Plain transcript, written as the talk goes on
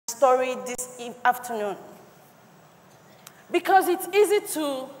story this afternoon. Because it's easy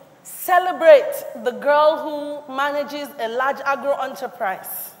to celebrate the girl who manages a large agro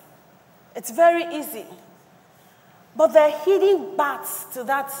enterprise. It's very easy. But there are hidden parts to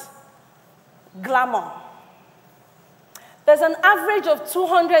that glamour. There's an average of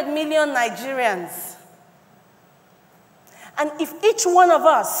 200 million Nigerians. And if each one of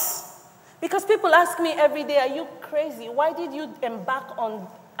us, because people ask me every day, are you crazy? Why did you embark on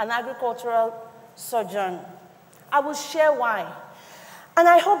an agricultural sojourn? I will share why. And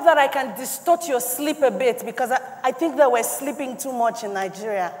I hope that I can distort your sleep a bit, because I think that we're sleeping too much in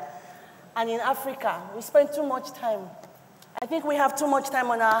Nigeria. And in Africa, we spend too much time. I think we have too much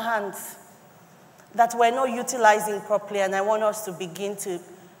time on our hands that we're not utilizing properly, and I want us to begin to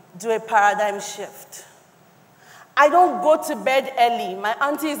do a paradigm shift. I don't go to bed early. My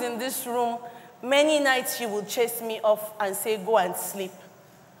auntie is in this room. Many nights she will chase me off and say, go and sleep.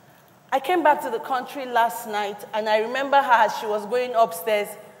 I came back to the country last night, and I remember her as she was going upstairs,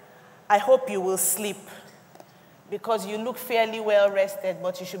 I hope you will sleep, because you look fairly well rested,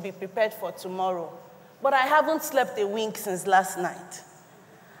 but you should be prepared for tomorrow. But I haven't slept a wink since last night.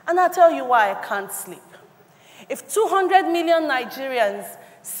 And I'll tell you why I can't sleep. If 200 million Nigerians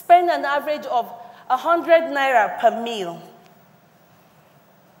spend an average of 100 naira per meal,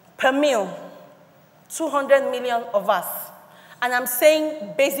 200 million of us, and I'm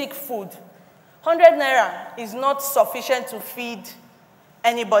saying basic food, 100 naira is not sufficient to feed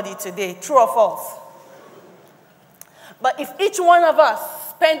anybody today, true or false? But if each one of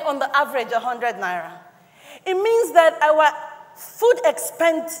us spend on the average 100 naira, it means that our food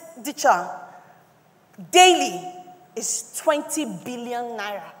expenditure daily is 20 billion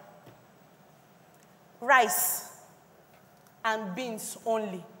naira. Rice and beans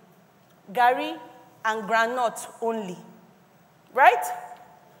only. Gari and groundnut only. Right?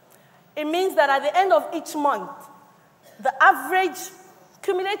 It means that at the end of each month, the average,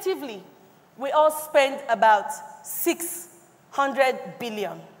 cumulatively, we all spend about 600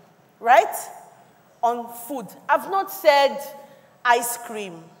 billion. Right? On food. I've not said ice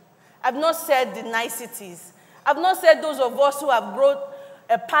cream. I've not said the niceties. I've not said those of us who have grown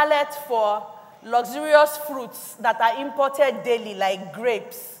a palate for luxurious fruits that are imported daily, like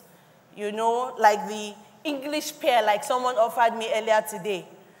grapes, you know, like the English pear, like someone offered me earlier today,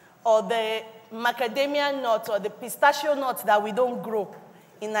 or the macadamia nut or the pistachio nut that we don't grow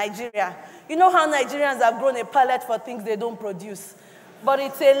in Nigeria. You know how Nigerians have grown a palate for things they don't produce. But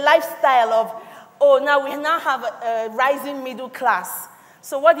it's a lifestyle of, oh, now we have a rising middle class.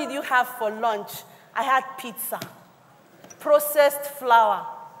 So what did you have for lunch? I had pizza, processed flour.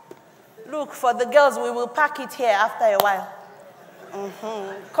 Look, for the girls, we will pack it here after a while.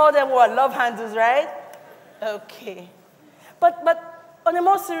 Call them what? Love handles, right? Okay. But on a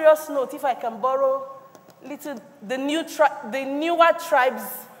more serious note, if I can borrow the newer tribes,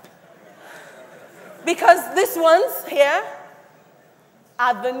 because these ones here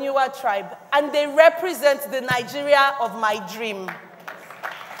are the newer tribe, and they represent the Nigeria of my dream.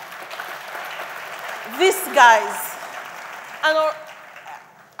 These guys, and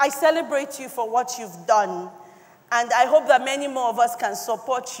I celebrate you for what you've done, and I hope that many more of us can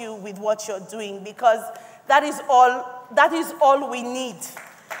support you with what you're doing, because that is all we need.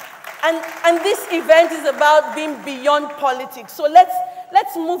 And this event is about being beyond politics. So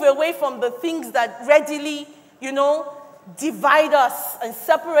let's move away from the things that readily, you know, divide us and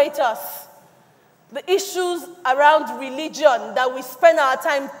separate us. The issues around religion that we spend our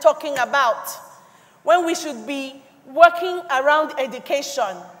time talking about, when we should be working around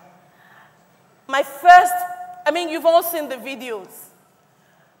education. You've all seen the videos.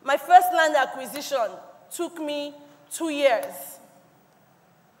 My first land acquisition took me 2 years.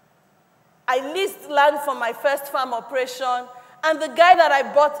 I leased land for my first farm operation, and the guy that I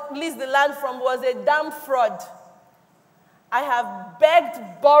leased the land from was a damn fraud. I have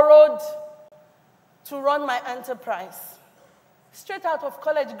begged, borrowed to run my enterprise. Straight out of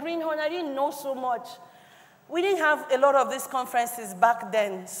college, Greenhorn, I didn't know so much. We didn't have a lot of these conferences back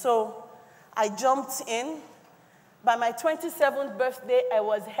then, so I jumped in. By my 27th birthday, I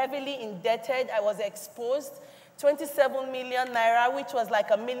was heavily indebted. I was exposed. 27 million naira, which was like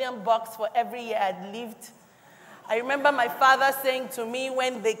 $1 million for every year I'd lived. I remember my father saying to me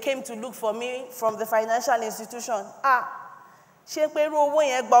when they came to look for me from the financial institution, ṣé pé irú owó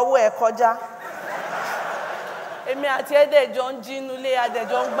yẹn gba owó ẹ̀ kọjá? Èmi àti ẹ̀dẹ̀ jọ ń jí nulẹ̀, ẹ̀dẹ̀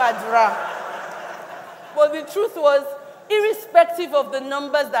jọ ń gbàdúrà. But the truth was, irrespective of the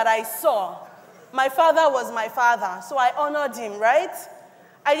numbers that I saw, my father was my father, so I honored him, right?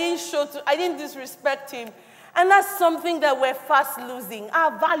 I didn't disrespect him. And that's something that we're fast losing,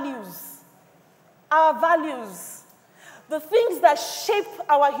 our values. Our values. The things that shape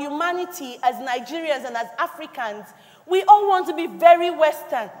our humanity as Nigerians and as Africans, we all want to be very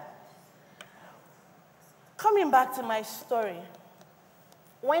Western. Coming back to my story,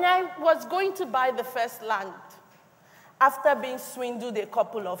 when I was going to buy the first land, after being swindled a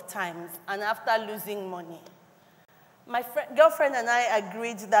couple of times and after losing money, my girlfriend and I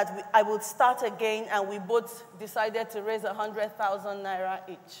agreed that I would start again, and we both decided to raise 100,000 naira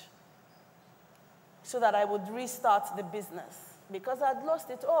each so that I would restart the business because I'd lost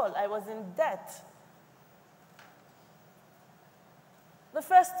it all. I was in debt. The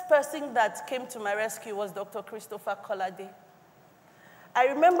first person that came to my rescue was Dr. Christopher Kolade. I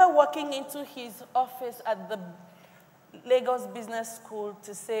remember walking into his office at the Lagos Business School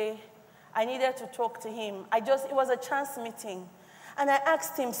to say I needed to talk to him. It was a chance meeting. And I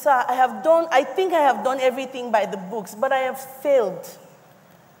asked him, sir, I think I have done everything by the books, but I have failed.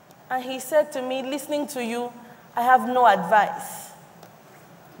 And he said to me, listening to you, I have no advice.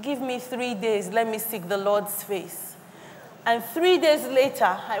 Give me 3 days, let me seek the Lord's face. And 3 days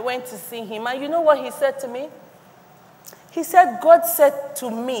later, I went to see him. And you know what he said to me? He said, God said to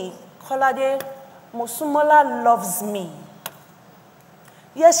me, Kolade, Mosunmola loves me.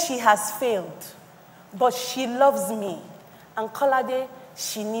 Yes, she has failed, but she loves me. And Kolade,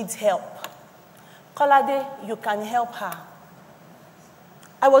 she needs help. Kolade, you can help her.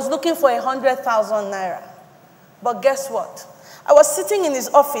 I was looking for 100,000 naira. But guess what? I was sitting in his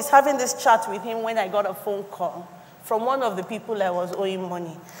office having this chat with him when I got a phone call from one of the people I was owing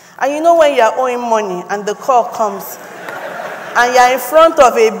money. And you know when you're owing money and the call comes and you're in front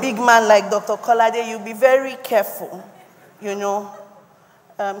of a big man like Dr. Kolade, you'll be very careful, you know.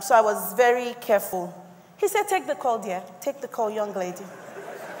 So I was very careful. He said, take the call, dear. Take the call, young lady.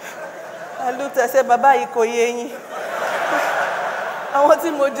 I looked, I said, Baba, iko yenyi. I want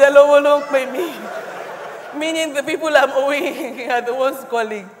him mojelo won't pay me. Meaning the people I'm owing are the ones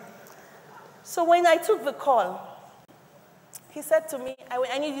calling. So when I took the call, he said to me,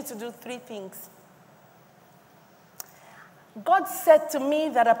 I need you to do 3 things. God said to me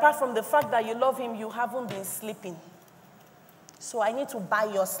that apart from the fact that you love him, you haven't been sleeping. So I need to buy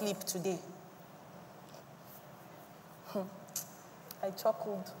your sleep today. I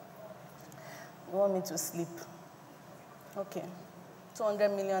chuckled. You want me to sleep? Okay. 200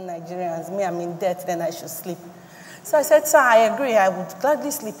 million Nigerians. Me, I'm in debt, then I should sleep. So I said, sir, I agree. I would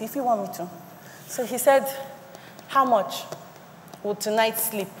gladly sleep if you want me to. So he said, how much would tonight's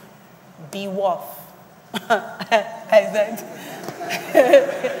sleep be worth? I said,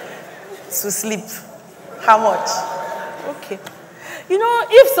 to sleep. How much? Okay. You know,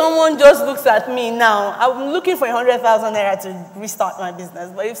 if someone just looks at me now, I'm looking for 100,000 naira to restart my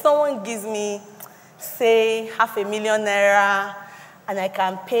business. But if someone gives me, say, 500,000 naira, and I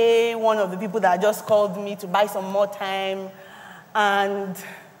can pay one of the people that just called me to buy some more time, and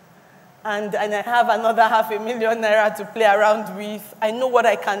I have another 500,000 naira to play around with, I know what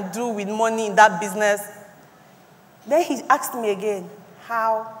I can do with money in that business. Then he asked me again,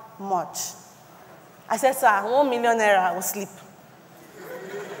 how much? I said, sir, 1 million naira, I will sleep.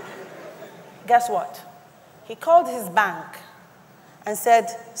 Guess what? He called his bank and said,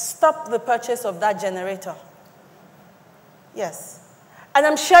 stop the purchase of that generator. Yes. And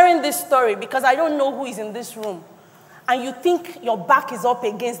I'm sharing this story because I don't know who is in this room. And you think your back is up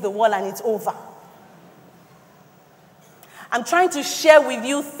against the wall and it's over. I'm trying to share with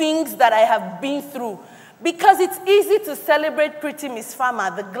you things that I have been through. Because it's easy to celebrate pretty Miss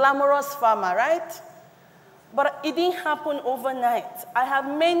Farmer, the glamorous farmer, right? But it didn't happen overnight. I have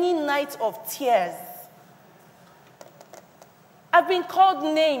many nights of tears. I've been called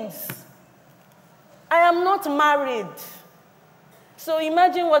names. I am not married. So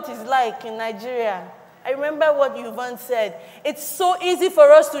imagine what it's like in Nigeria. I remember what Yvonne said. It's so easy for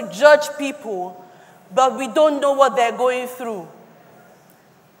us to judge people, but we don't know what they're going through.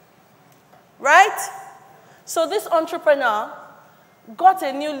 Right? So this entrepreneur got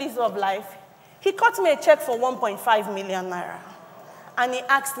a new lease of life. He cut me a check for 1.5 million naira. And he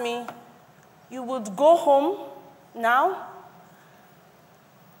asked me, you would go home now,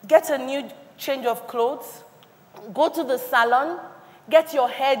 get a new change of clothes, go to the salon, get your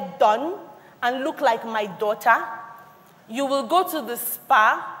hair done, and look like my daughter. You will go to the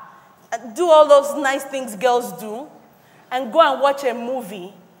spa, and do all those nice things girls do, and go and watch a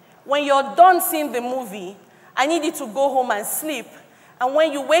movie. When you're done seeing the movie, I need you to go home and sleep. And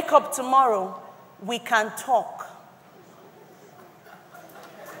when you wake up tomorrow, we can talk.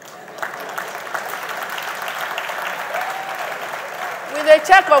 With a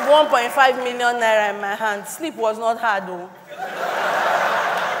check of 1.5 million naira in my hand. Sleep was not hard, though.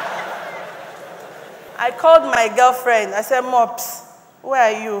 I called my girlfriend. I said, Mops, where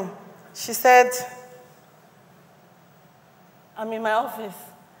are you? She said, I'm in my office.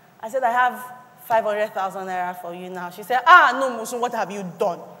 I said, I have 500,000 naira for you now. She said, no, Mosun, what have you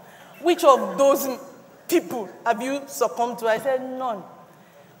done? Which of those people have you succumbed to? I said, none.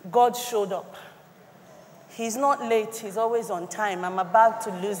 God showed up. He's not late. He's always on time. I'm about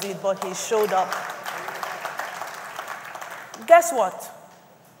to lose it, but he showed up. Guess what?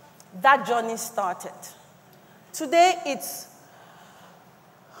 That journey started. Today, it's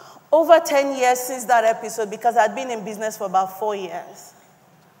over 10 years since that episode because I'd been in business for about 4 years.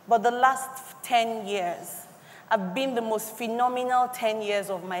 But the last 10 years have been the most phenomenal 10 years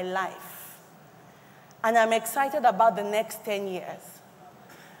of my life. And I'm excited about the next 10 years.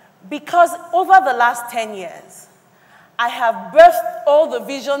 Because over the last 10 years, I have birthed all the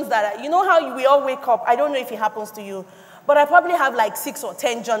visions that, you know how we all wake up, I don't know if it happens to you, but I probably have like 6 or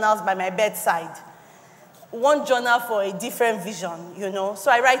 10 journals by my bedside. One journal for a different vision, you know, so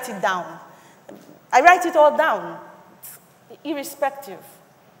I write it down. I write it all down, irrespective.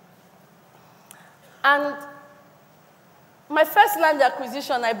 And my first land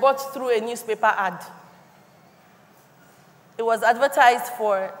acquisition I bought through a newspaper ad. It was advertised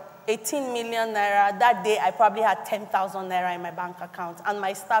for 18 million naira. That day, I probably had 10,000 naira in my bank account. And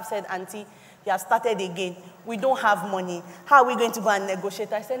my staff said, Auntie, you have started again. We don't have money. How are we going to go and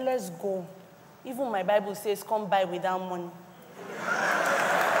negotiate? I said, let's go. Even my Bible says, come buy without money.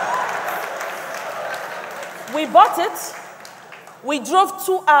 We bought it. We drove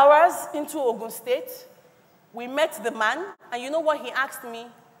 2 hours into Ogun State. We met the man. And you know what he asked me?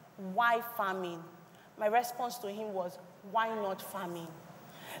 Why farming? My response to him was, why not farming?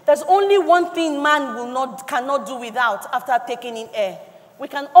 There's only one thing man cannot do without after taking in air. We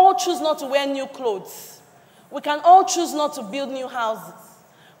can all choose not to wear new clothes. We can all choose not to build new houses.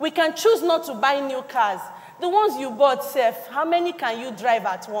 We can choose not to buy new cars. The ones you bought, Seth, how many can you drive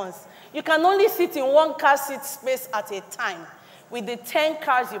at once? You can only sit in one car seat space at a time. With the 10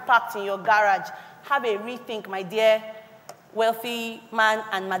 cars you parked in your garage, have a rethink, my dear wealthy man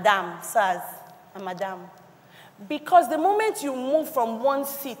and madam, sirs and madam. Because the moment you move from one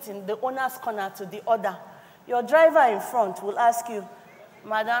seat in the owner's corner to the other, your driver in front will ask you,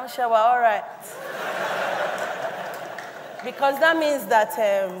 Madam Shewa, all right. Because that means that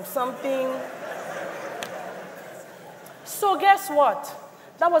something... So guess what?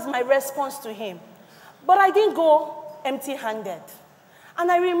 That was my response to him. But I didn't go empty-handed.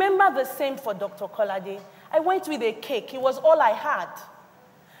 And I remember the same for Dr. Kolade. I went with a cake. It was all I had.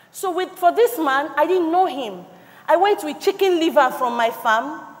 So for this man, I didn't know him. I went with chicken liver from my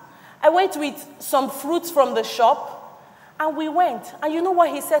farm. I went with some fruits from the shop. And we went. And you know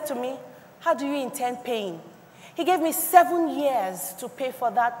what he said to me? How do you intend paying? He gave me 7 years to pay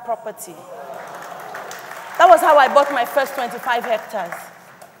for that property. That was how I bought my first 25 hectares.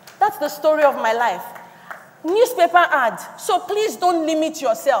 That's the story of my life. Newspaper ad. So please don't limit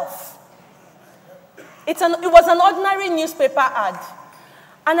yourself. It was an ordinary newspaper ad.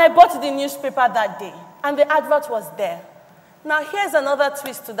 And I bought the newspaper that day. And the advert was there. Now here's another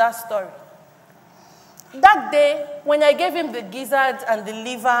twist to that story. That day, when I gave him the gizzard and the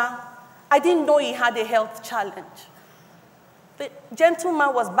liver, I didn't know he had a health challenge. The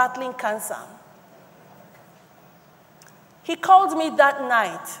gentleman was battling cancer. He called me that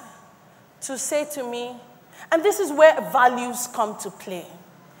night to say to me, and this is where values come to play.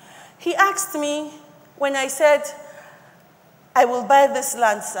 He asked me, when I said, I will buy this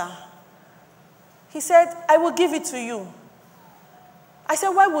land, sir. He said, I will give it to you. I said,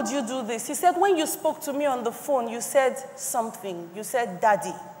 why would you do this? He said, when you spoke to me on the phone, you said something. You said,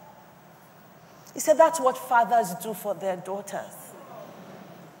 Daddy. He said, that's what fathers do for their daughters.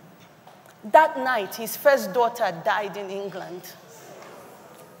 That night, his first daughter died in England.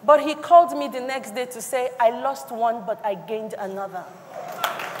 But he called me the next day to say, I lost one, but I gained another.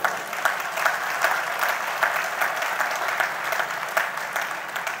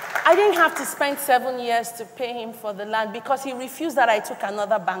 I didn't have to spend 7 years to pay him for the land because he refused that I took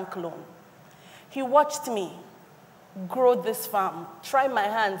another bank loan. He watched me grow this farm, try my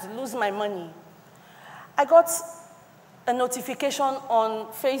hands, lose my money. I got a notification on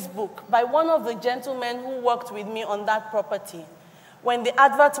Facebook by one of the gentlemen who worked with me on that property. When the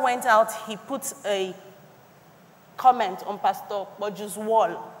advert went out, he put a comment on Pastor Boju's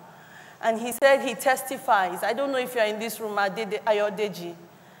wall. And he said he testifies. I don't know if you're in this room, Ayodeji.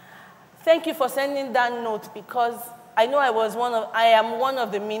 Thank you for sending that note because I know I am one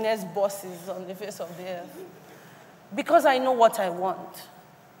of the meanest bosses on the face of the earth. because I know what I want,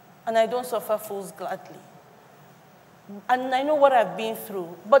 and I don't suffer fools gladly. And I know what I've been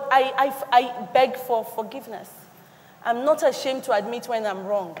through, but I beg for forgiveness. I'm not ashamed to admit when I'm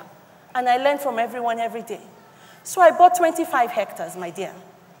wrong, and I learn from everyone every day. So I bought 25 hectares, my dear,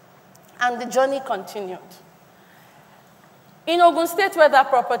 and the journey continued. In Ogun State, where that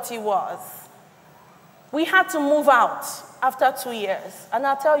property was, we had to move out after 2 years, and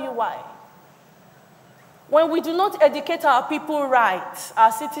I'll tell you why. When we do not educate our people right,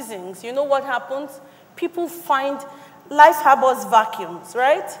 our citizens, you know what happens? People find life harbors vacuums,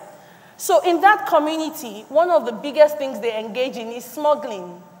 right? So in that community, one of the biggest things they engage in is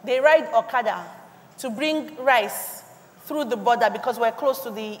smuggling. They ride Okada to bring rice through the border because we're close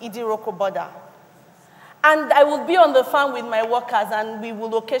to the Idiroko border. And I would be on the farm with my workers, and we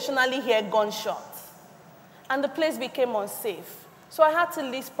would occasionally hear gunshots. And the place became unsafe. So I had to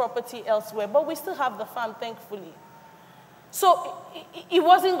lease property elsewhere, but we still have the farm, thankfully. So it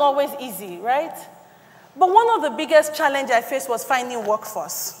wasn't always easy, right? But one of the biggest challenges I faced was finding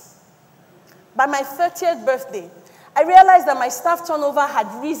workforce. By my 30th birthday, I realized that my staff turnover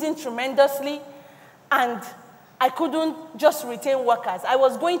had risen tremendously, and I couldn't just retain workers. I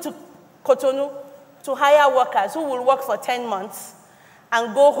was going to Cotonou to hire workers who will work for 10 months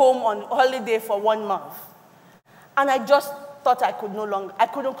and go home on holiday for 1 month. And I just thought I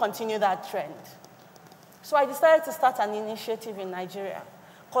couldn't continue that trend. So I decided to start an initiative in Nigeria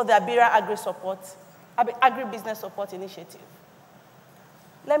called the Abira Agribusiness Support Initiative.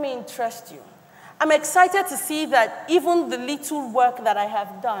 Let me interest you. I'm excited to see that even the little work that I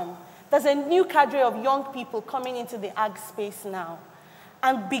have done, there's a new cadre of young people coming into the ag space now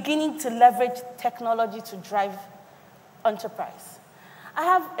and beginning to leverage technology to drive enterprise. I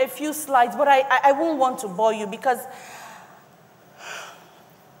have a few slides, but I won't want to bore you because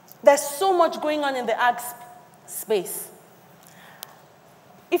there's so much going on in the ag space.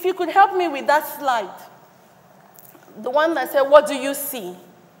 If you could help me with that slide, the one that said, "What do you see?"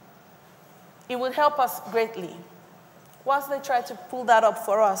 It would help us greatly. Whilst they try to pull that up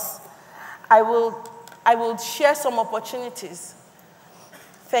for us, I will share some opportunities.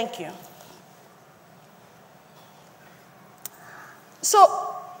 Thank you.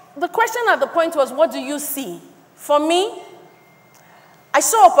 So the question at the point was, what do you see? For me, I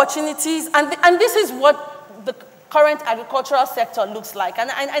saw opportunities, and this is what the current agricultural sector looks like.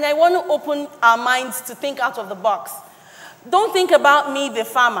 And I want to open our minds to think out of the box. Don't think about me, the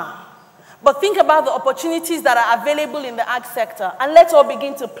farmer, but think about the opportunities that are available in the ag sector, and let's all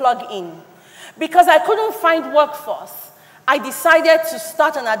begin to plug in. Because I couldn't find workforce, I decided to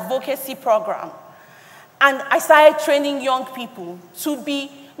start an advocacy program. And I started training young people to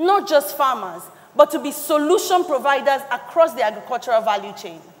be not just farmers, but to be solution providers across the agricultural value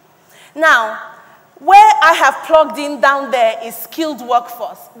chain. Now, where I have plugged in down there is skilled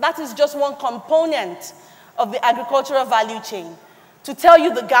workforce. That is just one component of the agricultural value chain to tell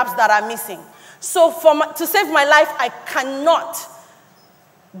you the gaps that are missing. So to save my life, I cannot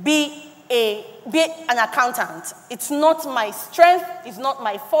be an accountant. It's not my strength, it's not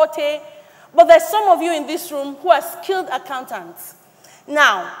my forte, but there's some of you in this room who are skilled accountants.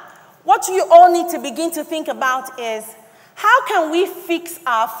 Now, what you all need to begin to think about is, how can we fix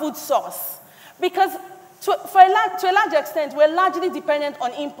our food source? Because to a large extent, we're largely dependent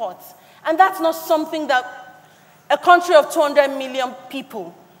on imports. And that's not something that a country of 200 million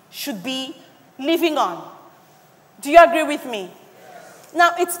people should be living on. Do you agree with me?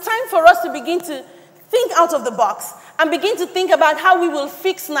 Now, it's time for us to begin to think out of the box and begin to think about how we will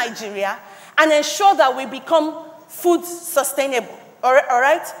fix Nigeria and ensure that we become food sustainable, all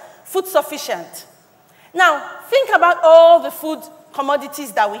right? Food sufficient. Now, think about all the food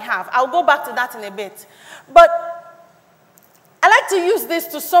commodities that we have. I'll go back to that in a bit. But I like to use this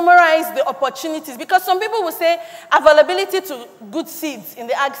to summarize the opportunities, because some people will say availability to good seeds in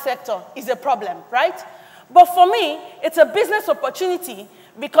the ag sector is a problem, right? But for me, it's a business opportunity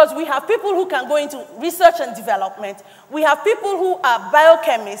because we have people who can go into research and development. We have people who are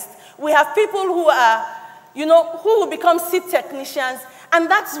biochemists. We have people who are, who will become seed technicians. And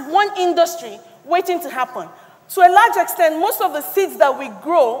that's one industry waiting to happen. To a large extent, most of the seeds that we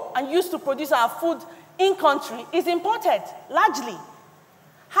grow and use to produce our food in country is imported, largely.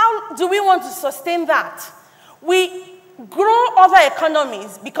 How do we want to sustain that? We grow other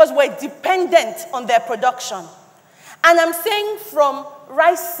economies because we're dependent on their production. And I'm saying from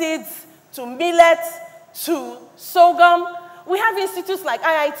rice seeds to millet to sorghum. We have institutes like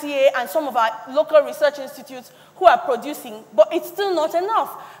IITA and some of our local research institutes who are producing, but it's still not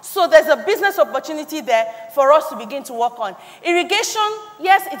enough. So there's a business opportunity there for us to begin to work on. Irrigation,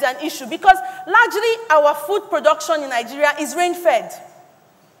 yes, it's an issue because largely our food production in Nigeria is rain-fed.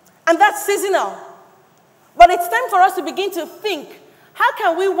 And that's seasonal. But it's time for us to begin to think, how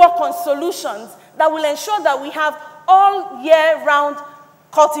can we work on solutions that will ensure that we have all year-round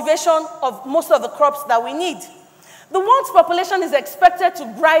cultivation of most of the crops that we need? The world's population is expected to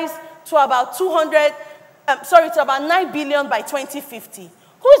rise to about to about 9 billion by 2050.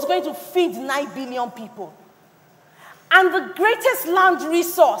 Who is going to feed 9 billion people? And the greatest land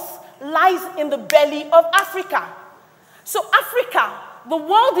resource lies in the belly of Africa. So Africa, the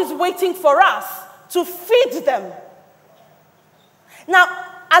world is waiting for us to feed them. Now,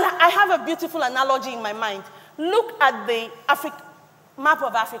 I have a beautiful analogy in my mind. Look at the map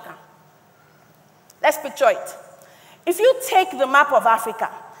of Africa. Let's picture it. If you take the map of Africa,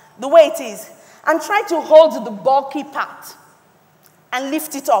 the way it is, and try to hold the bulky part and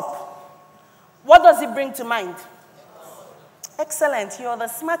lift it up, what does it bring to mind? Excellent. You're the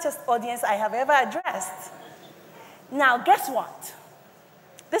smartest audience I have ever addressed. Now, guess what?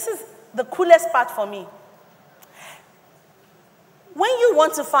 This is the coolest part for me. When you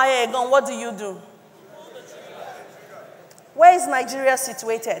want to fire a gun, what do you do? Where is Nigeria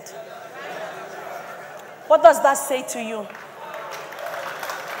situated? What does that say to you?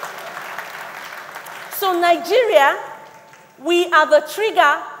 So Nigeria, we are the trigger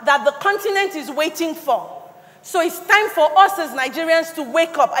that the continent is waiting for. So it's time for us as Nigerians to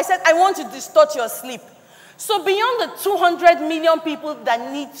wake up. I said, I want to distort your sleep. So beyond the 200 million people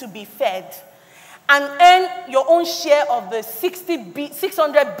that need to be fed and earn your own share of the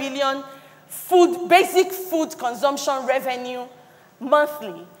 600 billion basic food consumption revenue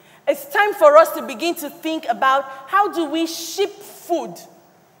monthly, it's time for us to begin to think about how do we ship food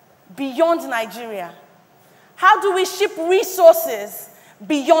beyond Nigeria? How do we ship resources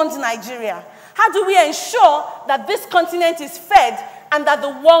beyond Nigeria? How do we ensure that this continent is fed and that the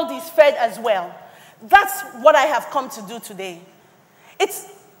world is fed as well? That's what I have come to do today.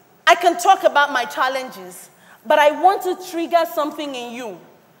 I can talk about my challenges, but I want to trigger something in you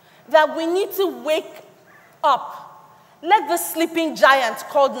that we need to wake up. Let the sleeping giant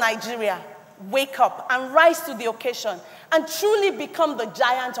called Nigeria wake up and rise to the occasion and truly become the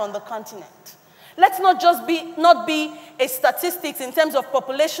giant on the continent. Let's not just be a statistics in terms of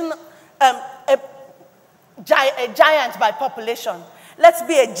population, a giant by population. Let's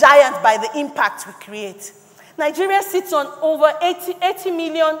be a giant by the impact we create. Nigeria sits on over 80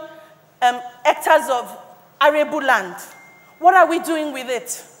 million hectares of arable land. What are we doing with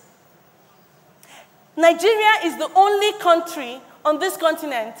it? Nigeria is the only country on this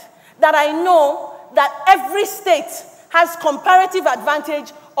continent that I know that every state has comparative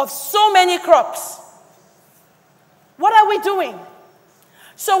advantage of so many crops. What are we doing?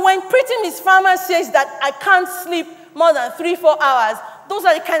 So when Pretty Miss Farmer says that I can't sleep more than 3-4 hours, those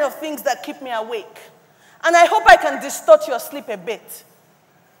are the kind of things that keep me awake. And I hope I can distort your sleep a bit.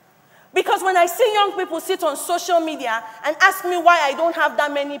 Because when I see young people sit on social media and ask me why I don't have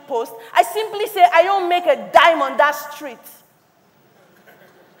that many posts, I simply say I don't make a dime on that street.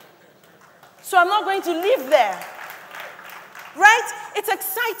 So I'm not going to live there. Right? It's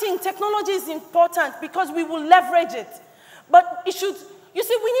exciting. Technology is important because we will leverage it. But it should, you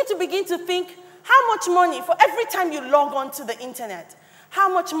see, we need to begin to think how much money, for every time you log on to the internet, how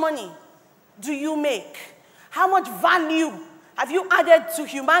much money do you make? How much value have you added to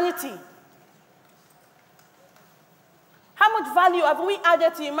humanity? How much value have we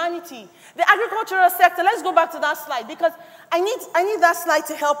added to humanity? The agricultural sector, let's go back to that slide because I need that slide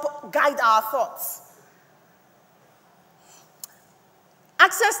to help guide our thoughts.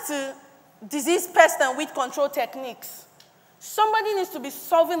 Access to disease, pest, and weed control techniques. Somebody needs to be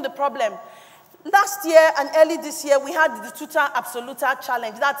solving the problem. Last year and early this year, we had the Tuta Absoluta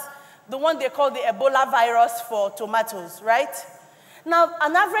challenge. That's the one they call the Ebola virus for tomatoes, right? Now,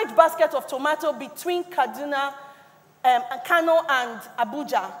 an average basket of tomato between Kaduna, Kano, and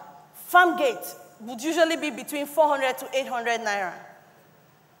Abuja, farm gate, would usually be between 400 to 800 naira,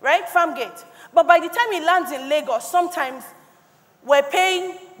 right? Farm gate. But by the time it lands in Lagos, sometimes we're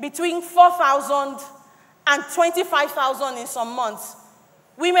paying between 4,000 and 25,000 in some months.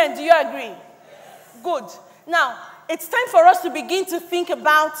 Women, do you agree? Yes. Good. Now, it's time for us to begin to think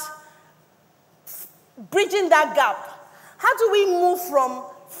about bridging that gap. How do we move from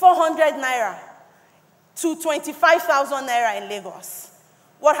 400 naira to 25,000 naira in Lagos?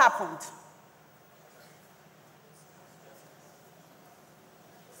 What happened?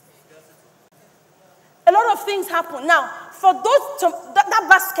 A lot of things happen. Now, for that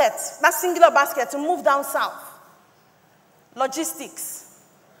basket, that singular basket to move down south, logistics.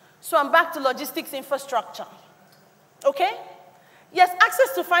 So I'm back to logistics infrastructure. Okay? Yes,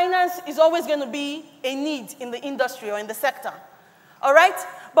 access to finance is always going to be a need in the industry or in the sector. All right?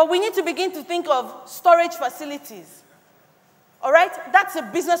 But we need to begin to think of storage facilities. All right? That's a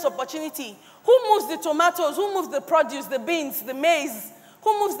business opportunity. Who moves the tomatoes? Who moves the produce, the beans, the maize?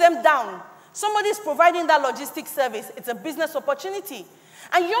 Who moves them down? Somebody's providing that logistics service. It's a business opportunity.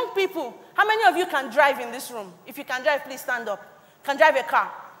 And young people, how many of you can drive in this room? If you can drive, please stand up. Can drive a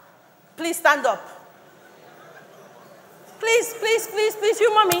car? Please stand up. Please, please, please, please,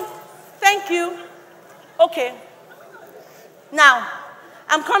 you mommy. Thank you. Okay. Now,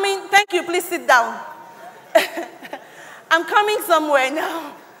 I'm coming. Thank you, please sit down. I'm coming somewhere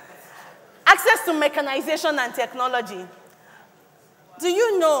now. Access to mechanization and technology. Do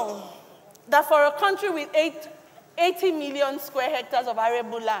you know that for a country with 80 million square hectares of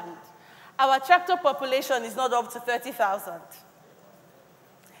arable land, our tractor population is not up to 30,000?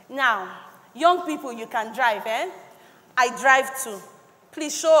 Now, young people, you can drive, eh? I drive too.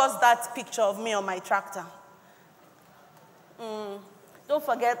 Please show us that picture of me on my tractor. Don't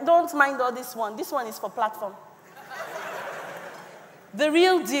forget, don't mind all this one. This one is for platform. The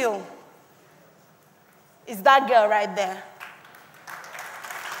real deal is that girl right there.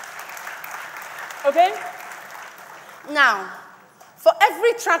 Okay? Now, for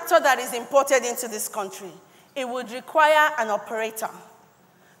every tractor that is imported into this country, it would require an operator.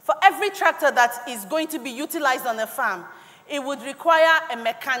 For every tractor that is going to be utilized on a farm, it would require a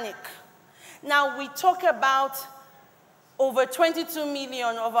mechanic. Now, we talk about over 22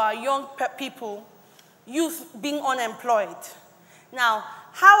 million of our young people, youth, being unemployed. Now,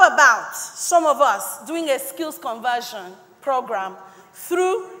 how about some of us doing a skills conversion program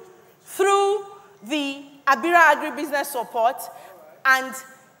through the Abira Agribusiness Support and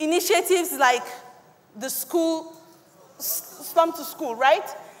initiatives like the school, Slum to School, right?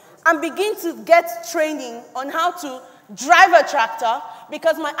 And begin to get training on how to drive a tractor,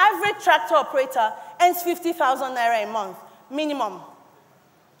 because my average tractor operator earns 50,000 naira a month, minimum,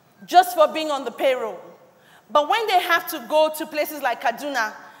 just for being on the payroll. But when they have to go to places like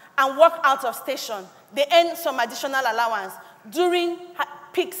Kaduna and work out of station, they earn some additional allowance during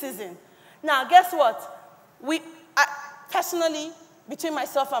peak season. Now, guess what? Personally, between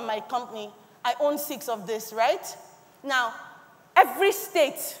myself and my company, I own 6 of this, right? Now, every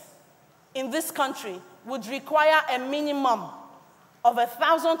state in this country would require a minimum of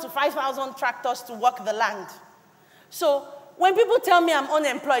 1,000 to 5,000 tractors to work the land. So when people tell me I'm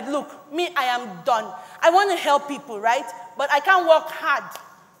unemployed, look, me, I am done. I want to help people, right? But I can't work hard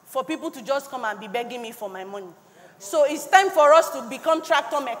for people to just come and be begging me for my money. So it's time for us to become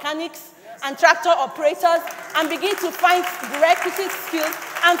tractor mechanics and tractor operators and begin to find the requisite skills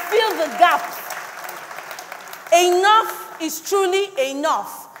and fill the gaps. Enough is truly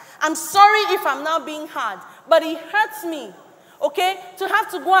enough. I'm sorry if I'm now being hard, but it hurts me, okay, to have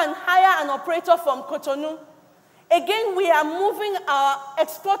to go and hire an operator from Cotonou. Again, we are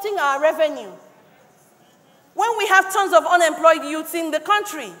exporting our revenue when we have tons of unemployed youths in the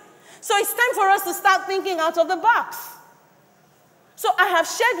country. So it's time for us to start thinking out of the box. So I have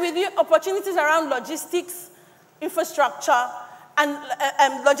shared with you opportunities around logistics, infrastructure,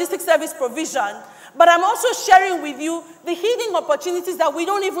 and logistics service provision. But I'm also sharing with you the hidden opportunities that we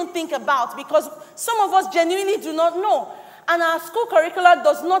don't even think about, because some of us genuinely do not know. And our school curricula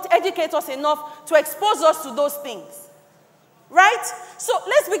does not educate us enough to expose us to those things. Right? So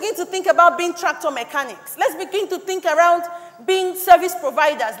let's begin to think about being tractor mechanics. Let's begin to think around being service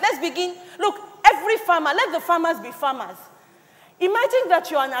providers. Let's begin, look, every farmer, let the farmers be farmers. Imagine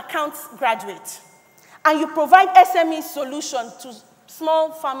that you're an accounts graduate and you provide SME solution to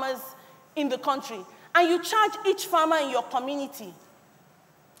small farmers in the country, and you charge each farmer in your community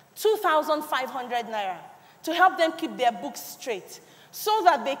 2,500 naira to help them keep their books straight so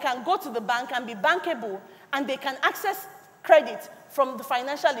that they can go to the bank and be bankable and they can access credit from the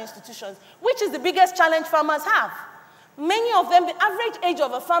financial institutions, which is the biggest challenge farmers have. Many of them, the average age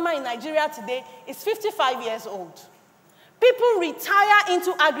of a farmer in Nigeria today is 55 years old. People retire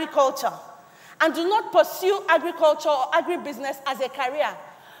into agriculture and do not pursue agriculture or agribusiness as a career.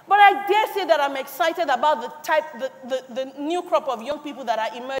 But I dare say that I'm excited about the new crop of young people that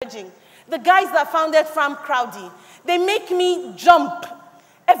are emerging. The guys that founded Farm Crowdy, they make me jump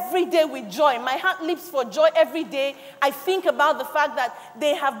every day with joy. My heart leaps for joy every day. I think about the fact that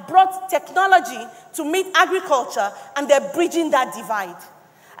they have brought technology to meet agriculture and they're bridging that divide.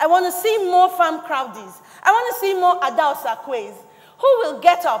 I want to see more Farm Crowdies. I want to see more Adao Sakwe's who will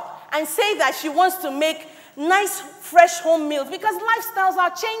get up and say that she wants to make nice, fresh home meals, because lifestyles are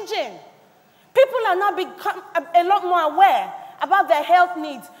changing. People are now become a lot more aware. about their health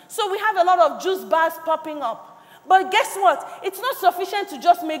needs. So we have a lot of juice bars popping up. But guess what? It's not sufficient to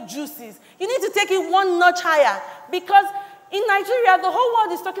just make juices. You need to take it one notch higher, because in Nigeria, the whole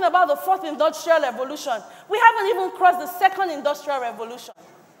world is talking about the 4th industrial revolution. We haven't even crossed the 2nd industrial revolution.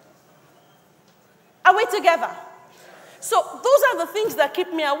 Are we together? So those are the things that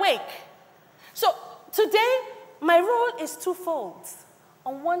keep me awake. So today, my role is twofold.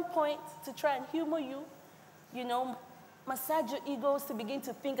 On one point, to try and humor you, massage your egos to begin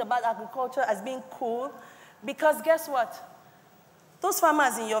to think about agriculture as being cool. Because guess what? Those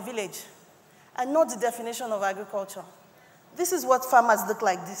farmers in your village are not the definition of agriculture. This is what farmers look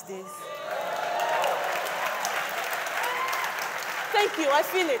like these days. Thank you. I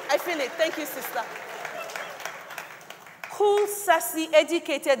feel it. I feel it. Thank you, sister. Cool, sassy,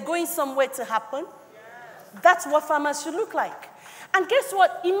 educated, going somewhere to happen. That's what farmers should look like. And guess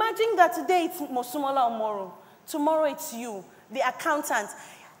what? Imagine that today it's Mosunmola Umoru. Tomorrow it's you, the accountant,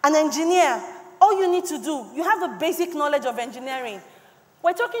 an engineer. All you need to do, you have the basic knowledge of engineering.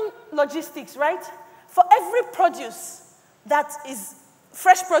 We're talking logistics, right? For every produce that is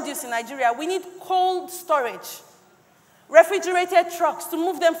fresh produce in Nigeria, we need cold storage, refrigerated trucks to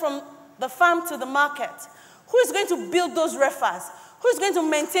move them from the farm to the market. Who is going to build those refers? Who is going to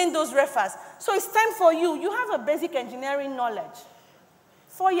maintain those refers? So it's time for you. You have a basic engineering knowledge.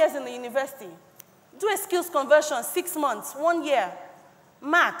 4 years in the university. Do a skills conversion, 6 months, 1 year,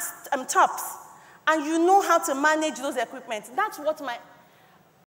 max, tops. And you know how to manage those equipment. That's what my